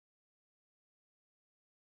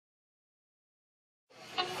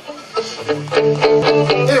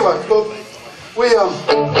Anyway, but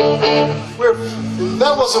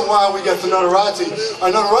that wasn't why we got the notoriety.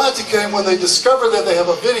 Our notoriety came when they discovered that they have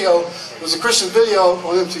a video. It was a Christian video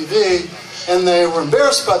on MTV, and they were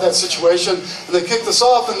embarrassed by that situation, and they kicked us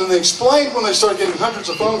off, and then they explained when they started getting hundreds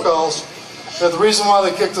of phone calls that the reason why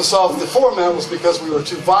they kicked us off the format was because we were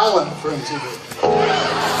too violent for MTV.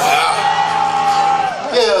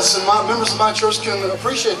 Yes, and members of my church can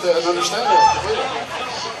appreciate that and understand that.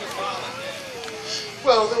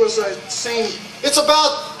 Well, there was a scene. It's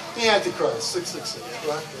about the Antichrist, 666,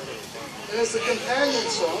 right? And it's the companion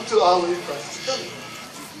song to Ali, Christ is Coming.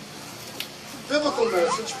 Biblical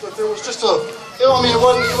message, but there was just a. I mean, it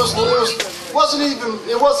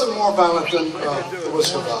wasn't more violent than the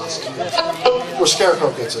Wizard of Oz, where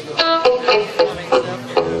Scarecrow gets it.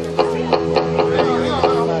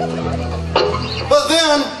 But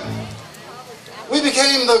then we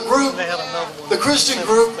became the group, the Christian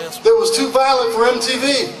group that was too violent for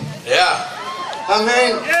MTV. Yeah. I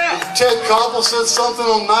mean, Ted Koppel said something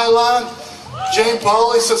on Nightline. Jane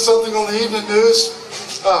Pauley said something on the evening news.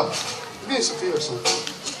 Give me some tea or something.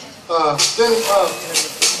 Then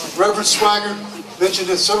Reverend Swagger mentioned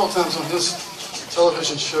it several times on his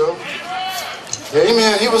television show.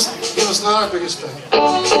 Amen. He was not our biggest fan.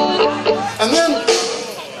 And then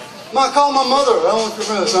I called my mother. I don't know if you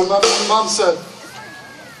remember this. My mom said,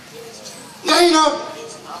 Dana,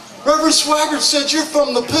 Reverend Swagger said you're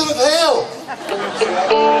from the pit of hell.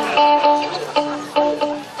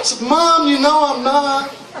 I said, Mom, you know I'm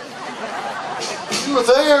not. You were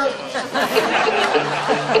there.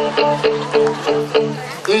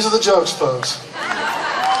 These are the jokes, folks.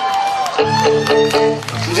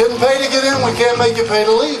 You didn't pay to get in, we can't make you pay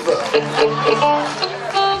to leave, though.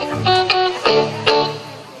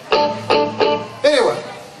 Anyway,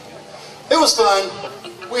 it was fun.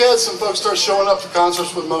 We had some folks start showing up to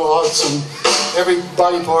concerts with mohawks and every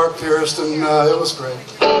body part pierced, and it was great.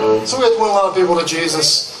 So we had to win a lot of people to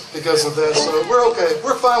Jesus because of that, so we're okay.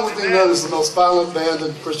 We're fine with being known as the most violent band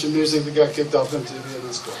in Christian music that got kicked off MTV, and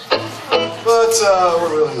that's great. But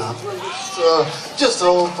we're really not. We're just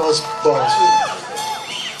old post balls.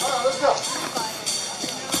 All right, let's go.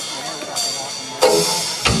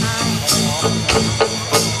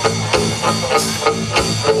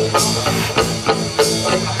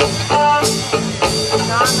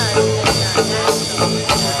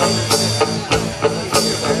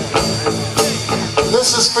 This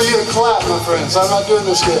is for you to clap, my friends. I'm not doing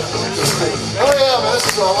this yet. Oh yeah, man, this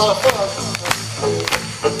is a lot of fun.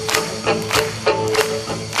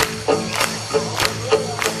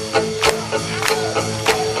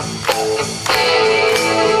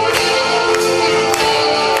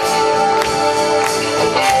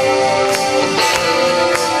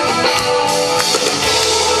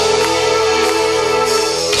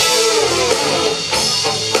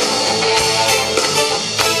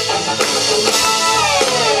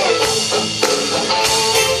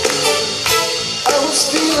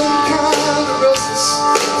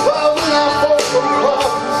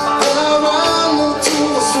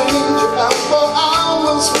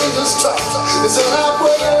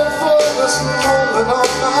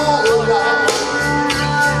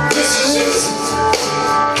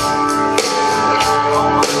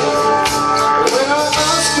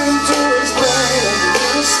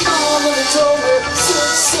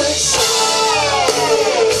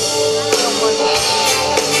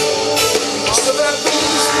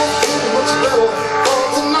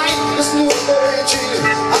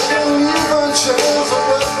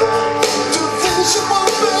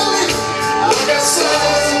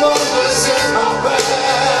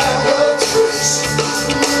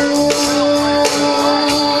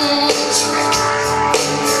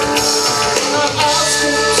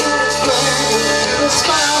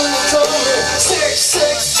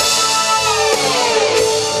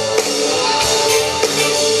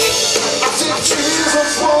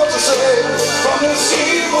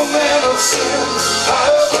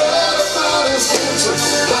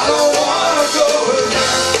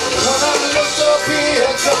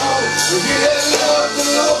 He had loved the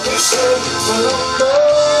local church,